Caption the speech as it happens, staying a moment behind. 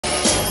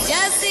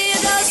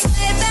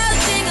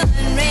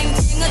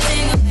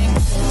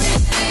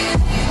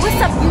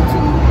What's up,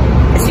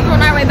 YouTube? It's your girl,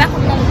 right back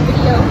with another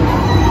video.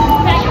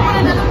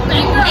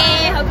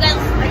 Hey, hope you guys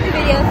like the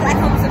video. Like,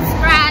 comment,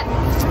 subscribe.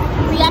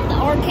 We at the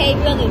arcade.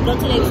 We're gonna go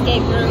to the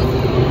escape room.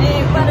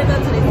 Hey, better go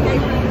to the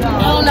escape room.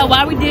 I don't know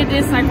why we did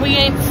this. Like, we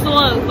ain't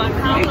slow. Like,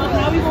 I don't know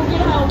how we gonna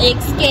get home.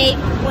 Escape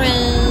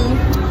room.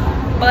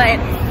 But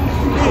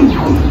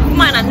we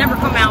might not never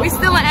come out. We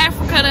still in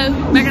Africa though.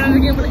 Back at it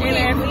again with in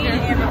Africa.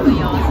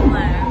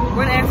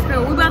 We're in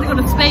Africa. We're about to go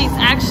to space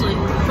actually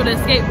for the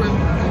escape room.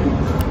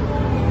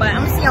 But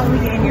I'm gonna see how we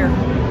get in here.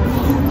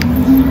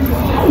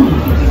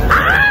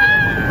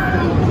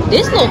 Ah!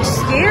 This looks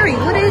scary.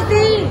 What is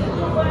this?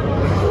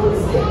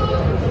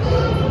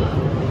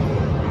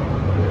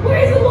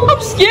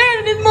 I'm scared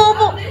of this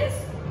mama.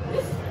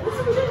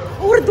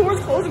 Oh, the door's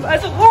closing. I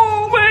said,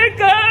 oh my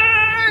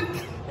god.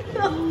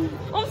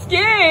 I'm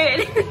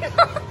scared.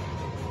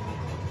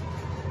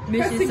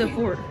 Mission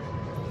support.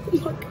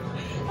 Look,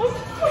 I'm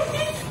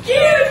fucking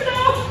scared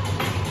now.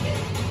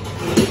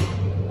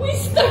 We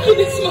stuck in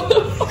this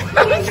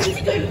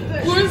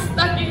motherfucker. We're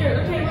stuck in here.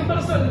 Okay, we're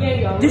gonna start the game,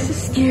 y'all. This is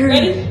scary.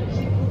 Ready?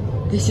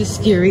 This is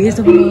scary as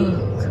a mug.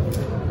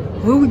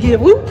 What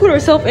we put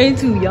ourselves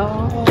into,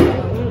 y'all?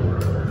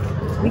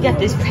 We got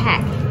this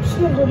pack. There's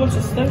a whole bunch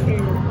of stuff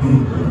here.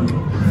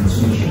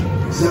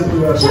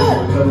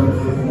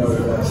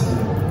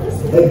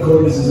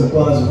 Headquarters is a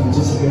positive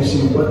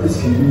anticipation of what this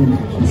can mean.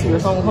 See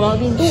what's on come out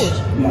these doors.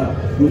 Now,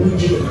 we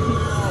need you.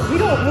 We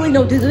don't really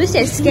know what to do. It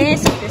says scan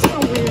something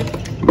somewhere.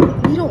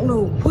 We don't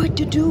know what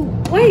to do.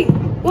 Wait,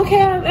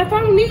 okay, I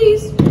found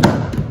these.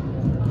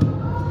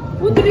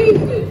 What do these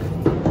do?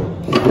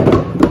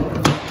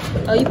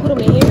 Oh, you put them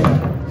in here?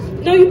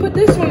 No, you put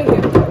this one in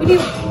here. We need.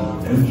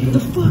 The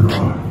fuck?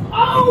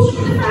 Oh, we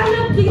can find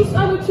out these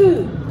other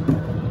two.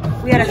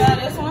 We gotta.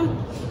 This one.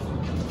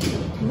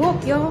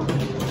 Look, y'all.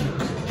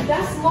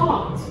 That's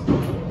locked.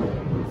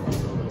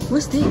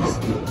 What's this?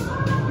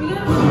 We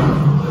got.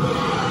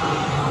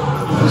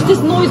 What's this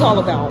noise all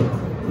about?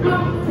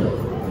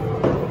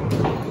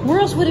 Where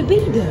else would it be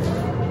then?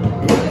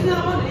 Is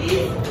that one of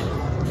these?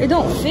 It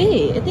don't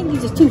fit. I think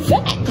these are too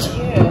fat.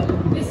 Yeah.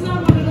 It's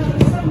not one of them.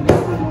 It's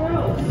somewhere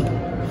else.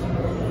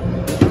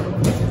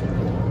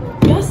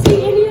 Y'all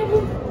see any of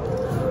them?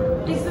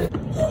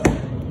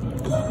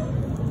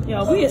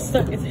 Y'all, we are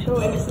stuck as hell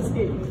in this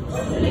escape.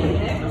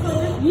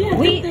 Yeah,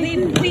 We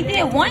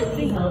did one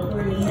thing.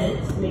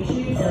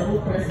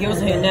 Give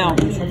us a hint now.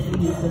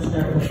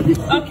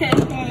 Okay.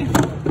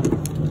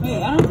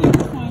 Wait, I don't think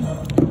it's fine.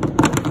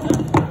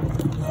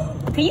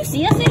 Can you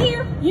see us in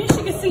here? Yeah,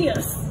 she can see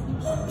us.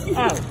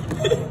 Oh.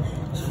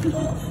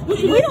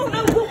 We don't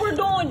know what we're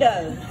doing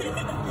though.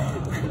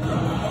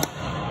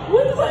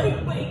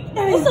 Wait.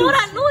 What's all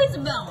that noise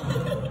about?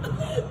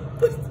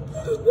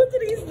 What do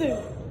these do?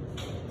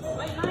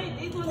 Wait, no,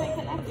 these ones ain't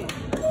connected.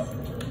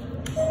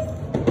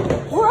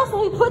 Where else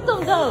will we put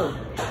them though?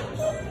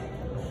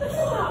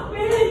 Stop,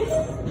 man.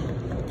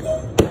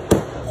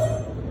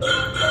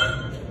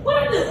 What I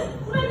do?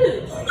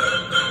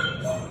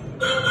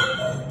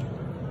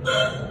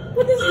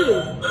 What this do?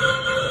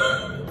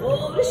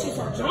 Oh, this shit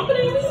start jumping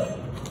at me.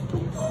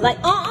 Like,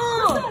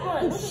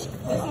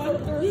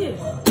 Yeah.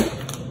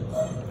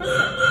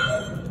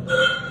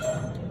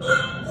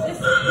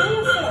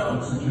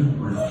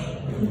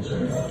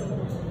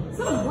 It's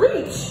a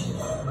breach.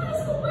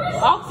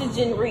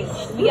 Oxygen reach.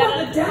 We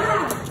gotta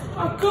die.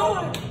 Oh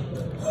God.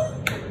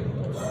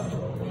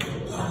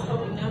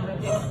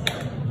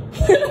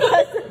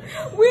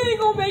 We ain't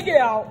gonna make it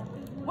out.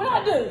 What I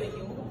do?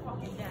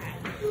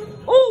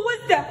 Oh,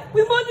 what's that?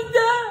 We about to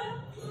die.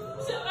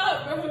 Shut up,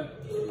 bro.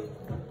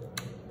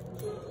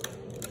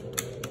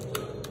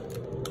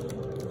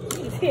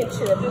 These head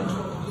shit, bitch.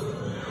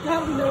 How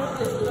do we know what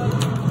this is?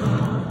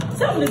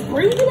 Something is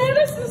breathing at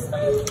us and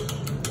stuff.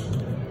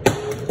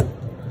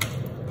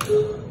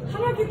 How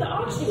do I get the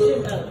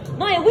oxygen up?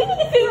 Maya, we need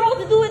to figure out what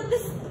to do with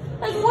this.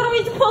 Like, what are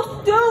we supposed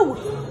to do?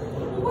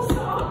 What's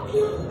the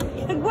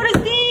oxygen? Like, what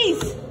is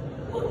these?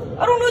 I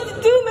don't know what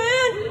to do,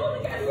 man. We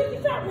only got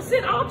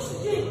 55%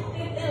 oxygen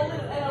in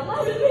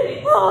 11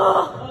 minutes. Oh,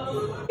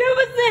 give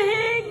us a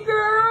hint,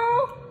 girl.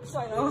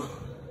 Sorry, no.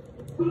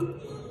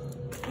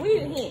 We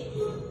need a hint.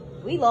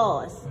 We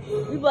lost.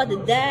 We about to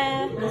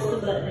die. Let's do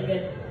that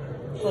again.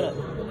 Hold up.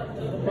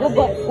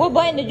 What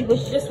button did you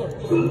push? This one.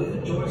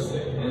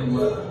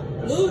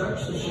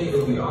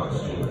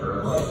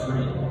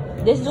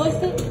 This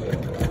joystick?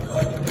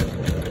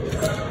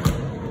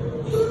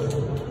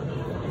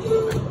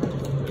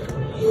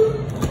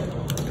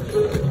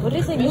 What did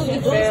it say? Move the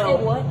joystick?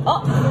 What?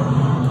 Oh!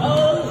 Oh,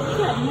 you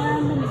got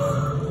 9 minutes.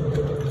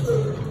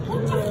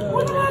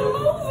 What am I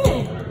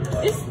moving?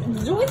 This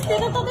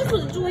joystick? I thought this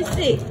was a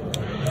joystick.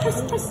 Press.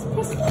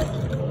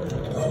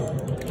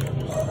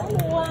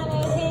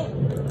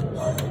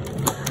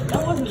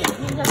 That wasn't it.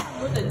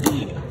 What the D?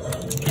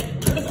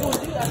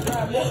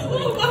 Oh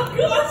my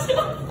gosh.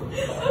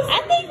 I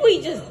think we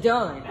just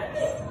done.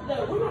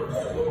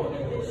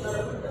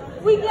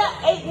 We got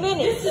 8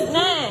 minutes. 9.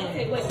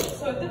 Okay, wait.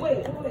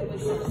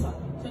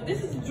 So this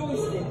is a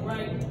joystick,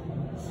 right?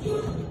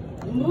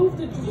 Move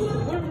the.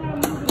 What am I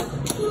moving?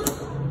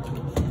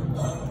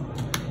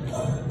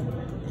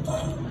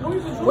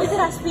 Where did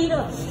I speed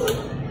up?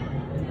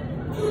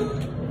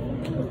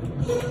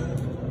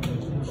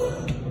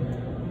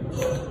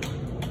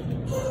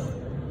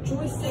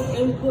 Joystick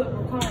input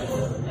required.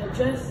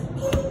 Adjust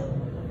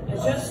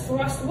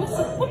thrust.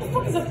 What the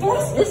fuck is a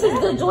thrust? This is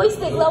the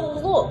joystick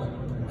level. Look.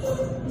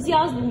 You see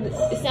how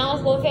it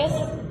sounds going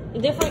faster? The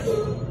difference?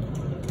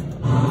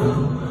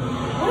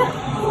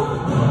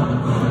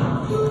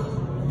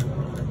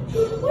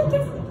 What the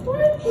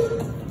what?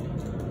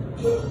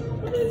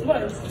 What is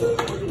buttons?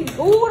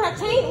 Ooh, what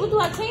do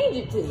I change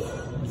it to?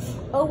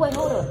 Oh wait,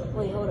 hold up.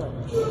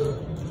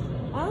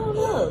 I don't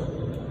know.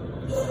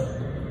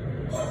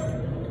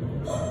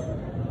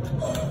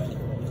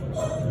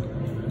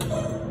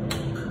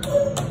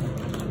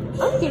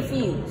 I'm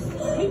confused.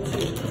 Me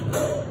too.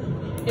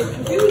 If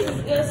confused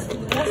is this,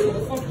 that's what the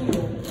fuck you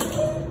want.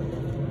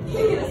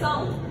 Making a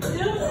song.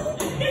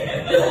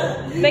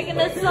 Making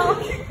a song.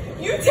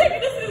 You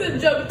taking this as a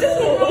joke. This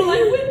one roll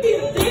like we'd be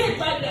dead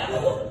by now.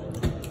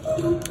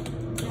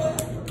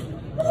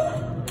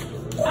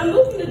 I'm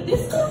moving to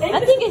this. I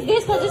think it's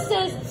this because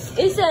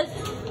it says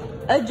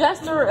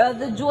adjuster of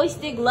the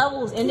joystick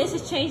levels, and this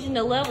is changing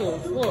the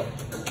levels. Look,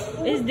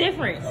 it's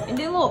different. And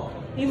then look,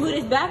 you move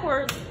this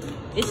backwards,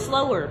 it's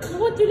slower.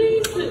 What do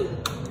these do?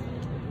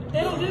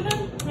 They don't do that?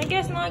 I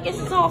guess not. I guess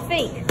it's all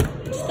fake.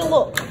 Still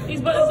look.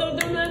 These buttons don't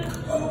do that?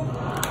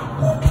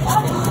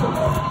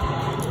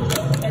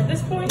 At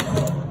this point,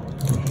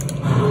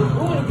 we're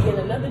going to be in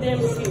another damn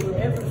receiver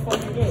every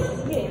fucking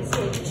game. We ain't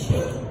saying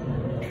shit.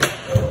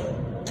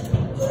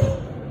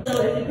 So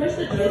if you push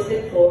the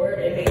joystick forward,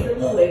 it makes the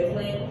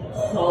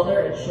wavelength taller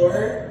and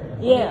shorter.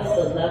 Yeah.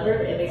 The lever,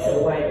 it makes it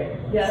wider.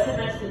 You have to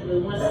match the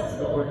blue one, that's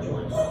the orange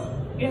one.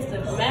 You have to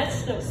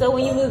match the... So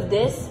when you move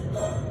this,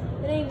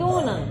 it ain't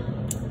doing nothing.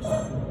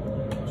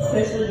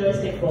 Push the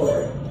joystick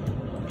forward.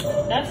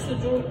 That's the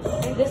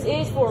joystick. This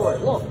is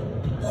forward. Look.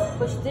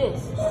 Push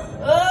this.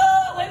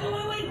 Oh, wait.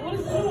 What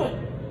is it doing?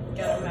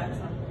 Gotta match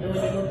them. And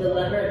when you move the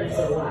lever, it makes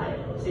it wide.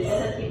 So you just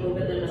have to keep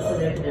moving them until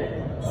they're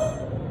connected.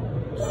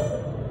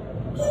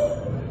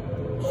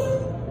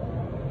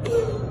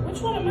 Which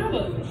one am I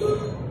moving?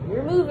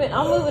 You're moving.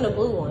 I'm moving the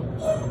blue one.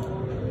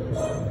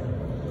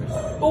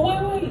 But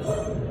wait.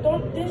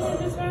 Didn't they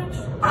just match?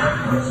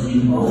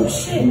 Oh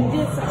shit,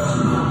 this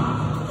actually.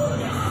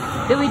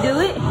 Did we do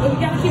it? But we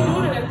gotta keep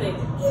doing that thing.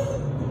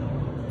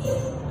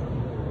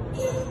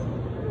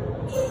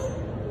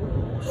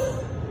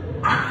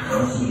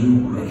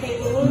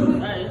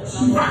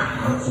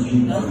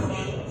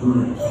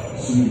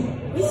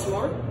 We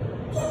smart.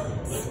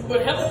 What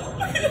hell?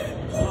 I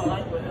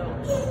like what hell.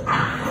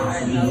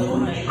 Alright, another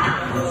one.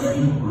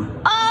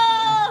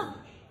 Oh!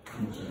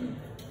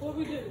 What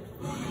we do?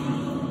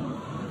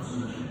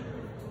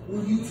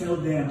 Will you tell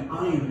them I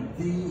am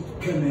the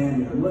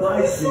commander? When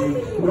I say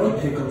no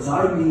pickles,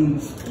 I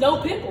mean...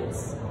 No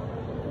pickles.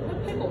 No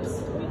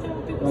pickles. What are you talking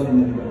about pickles? Why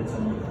didn't anybody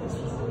tell me this?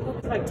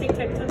 It's like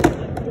tic-tac-toe,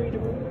 like 3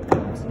 different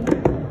pickles.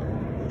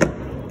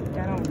 I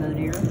don't know,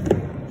 dear.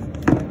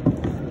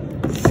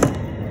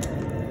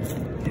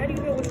 How do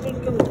you know which one's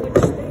going to which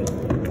thing?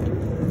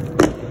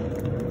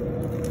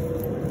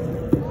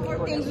 More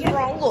things are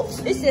wrong. Look,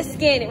 it says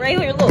scan it right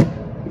here. Look.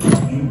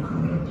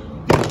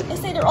 They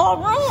say they're all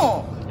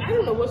wrong. I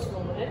don't know what's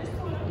wrong with that.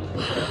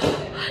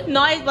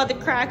 No, he's about to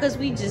cry because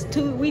we just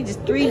 3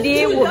 did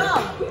We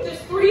work.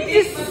 just 3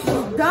 did.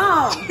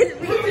 Dumb.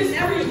 We just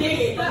never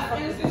did.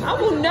 I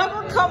will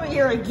never come in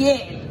here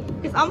again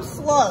because I'm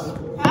slow.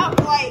 I'm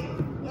like,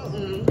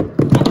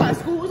 I thought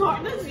school was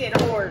hard. This is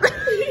getting hard.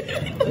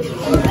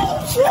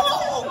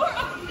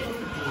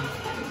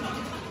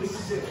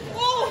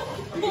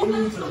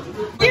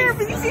 Dear,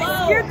 but you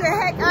scared the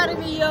heck out of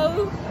me,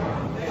 yo.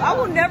 I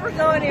will never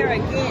go in there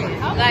again.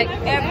 Like,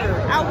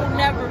 ever. I will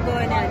never go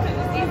in there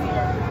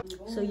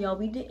again. So, y'all,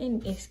 we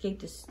didn't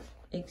escape.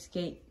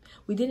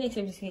 We didn't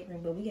escape the escape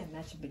room, but we got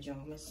matching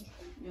pajamas.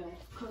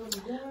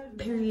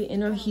 Period.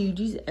 And they're huge.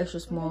 These are extra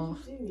small.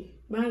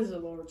 Mine is a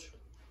large.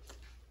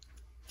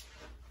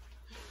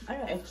 I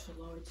got extra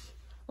large.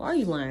 Why are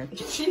you lying?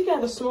 She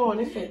got a small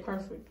and it fit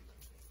perfect.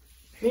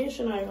 Me and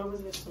Shania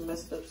always get some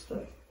messed up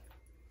stuff.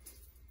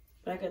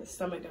 But I got the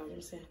stomach down, you know what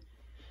I'm saying?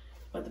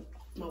 But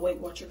my Weight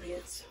Watcher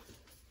pants.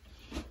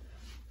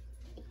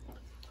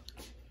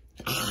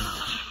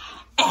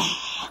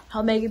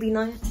 How make it be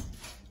nice?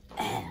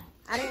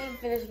 I didn't even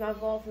finish my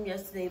vlog from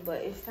yesterday,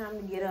 but it's time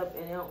to get up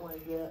and I don't want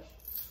to get up.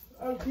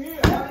 Okay.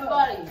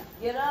 Everybody,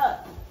 get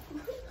up.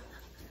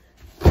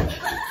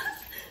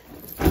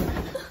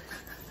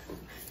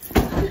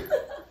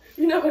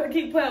 You're not gonna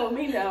keep playing with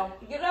me now.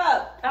 Get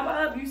up. I'm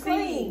up, you see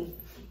Clean. me.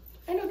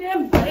 Ain't no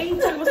damn blame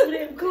talking about some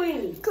damn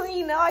clean.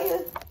 Clean,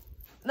 Naya.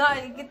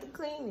 Naya, get the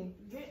cleaning.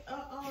 Get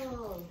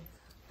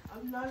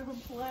I'm not even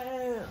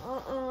playing.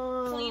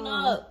 Clean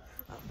up.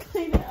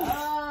 Clean it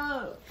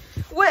up.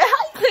 Wait, how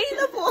you clean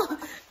up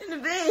in the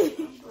bed?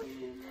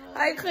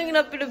 How you clean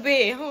up in the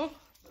bed, huh?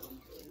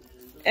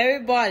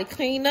 Everybody,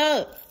 clean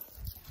up.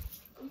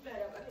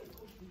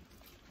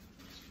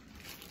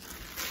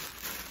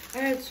 I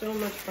had so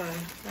much fun.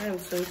 I am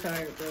so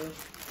tired, bro.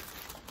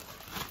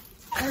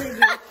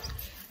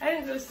 I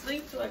didn't go to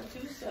sleep till like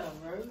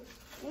 2-7, bro.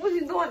 What was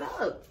you doing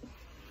up?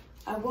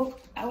 I woke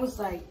up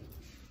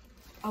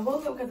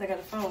because I got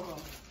a phone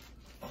call.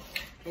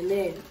 And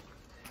then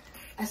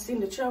I seen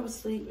the trouble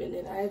sleep, and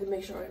then I had to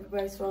make sure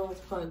everybody's phone was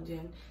plugged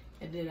in.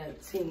 And then I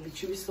seen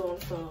that you was still on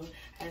the phone.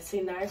 I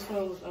seen Naya's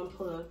phone was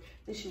unplugged.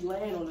 Then she's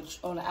laying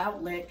on the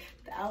outlet.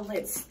 The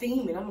outlet's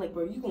steaming. I'm like,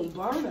 bro, you gonna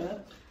burn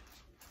up.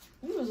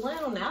 You was laying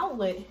on the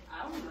outlet.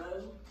 I don't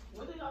know.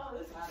 When did all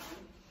this happen?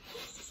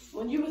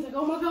 When you was like,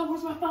 oh my God,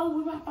 where's my phone?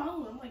 Where's my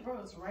phone? I'm like, bro,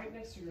 it's right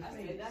next to your face.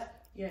 I said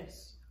that?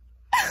 Yes.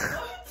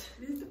 What?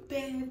 This is the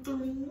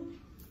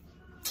bathroom.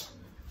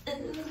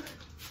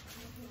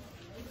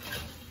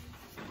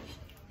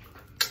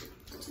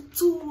 It's a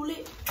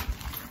toilet.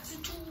 It's a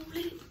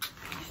toilet.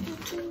 It's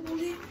a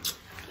toilet.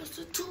 It's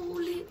a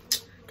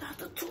toilet.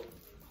 That's a toilet.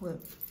 What?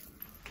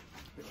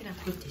 Where can I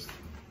put this?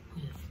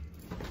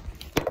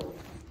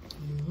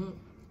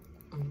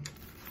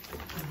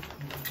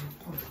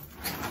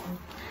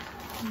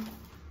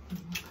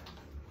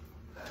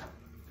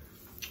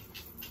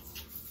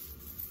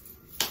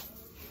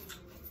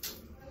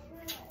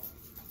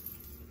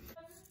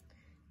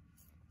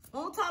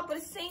 On top of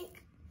the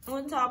sink,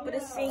 on top of the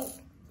sink,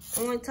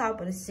 on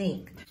top of the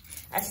sink.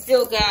 I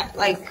still got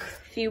like a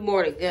few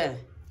more to go.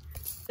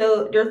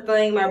 So they're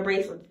throwing my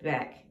bracelets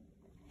back.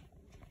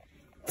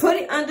 Put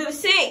it under the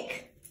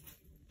sink.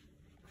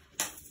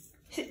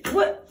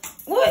 What?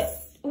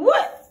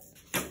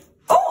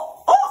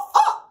 Oh,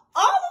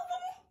 all of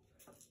them?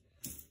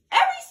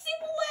 Every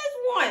single last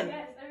one.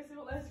 Yes, every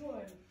single last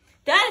one.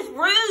 That is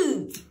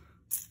rude.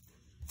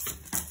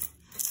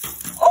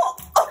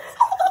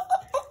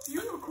 You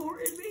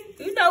recording me?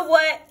 You know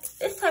what?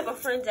 This type of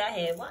friends I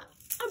had. Why?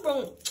 I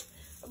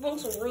brought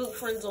some rude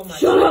friends on my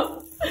Shut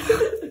up.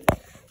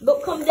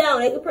 Look, come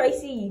down. They can probably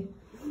see you.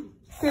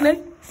 Can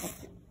they?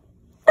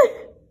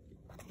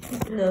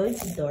 No,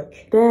 it's dark.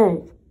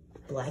 Dang.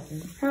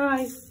 Blackie.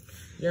 Hi.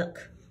 Yuck.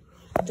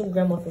 Get them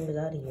grandma fingers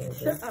out of here.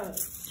 Shut up.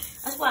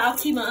 That's why I'll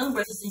keep my own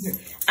bracelets in here.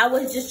 I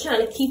was just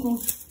trying to keep them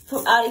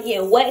from out of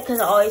getting wet because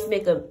I always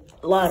make a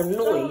lot of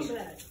noise.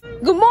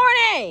 Good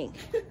morning,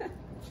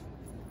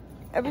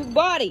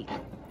 everybody.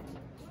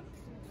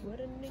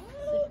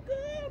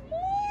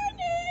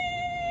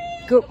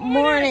 Good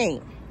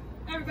morning.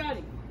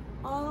 Everybody.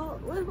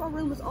 What if our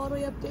room was all the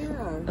way up there?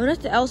 Oh, that's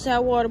the outside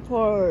water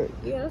park.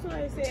 Yeah, that's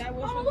why I say I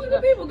wish. Oh, look at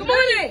the people. Good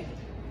morning.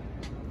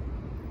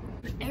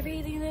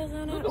 Everything that's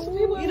on it.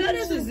 You know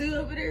there's a zoo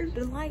over there?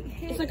 The light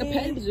hit. It's like a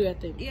petting zoo, I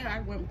think. Yeah, I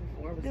went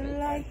before. The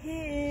light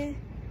hit.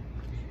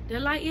 The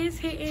light is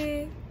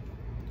hitting.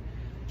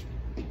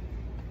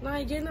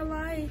 Like, getting the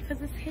light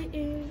because it's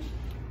hitting.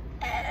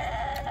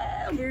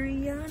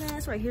 Rihanna,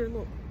 that's right here,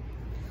 look.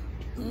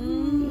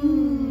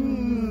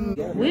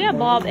 We at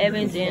Bob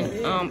Evans,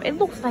 and it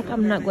looks like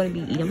I'm not going to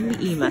be eating. I'm going to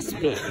be eating my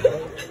spit.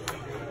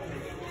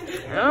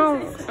 I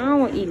don't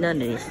want to eat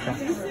none of this stuff.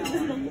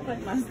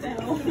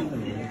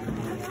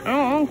 I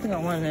don't think I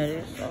want none of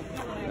this stuff.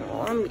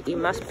 I'm going to eat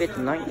my spit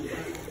tonight.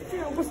 I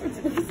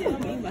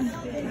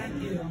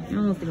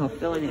don't think I'm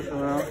feeling it for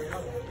real.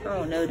 I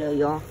don't know though,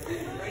 y'all.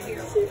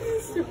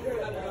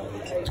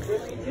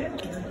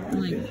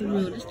 Like, for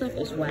real, this stuff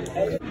is whack.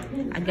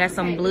 I got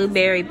some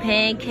blueberry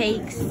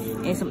pancakes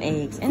and some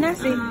eggs. And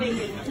that's it.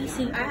 That's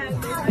it.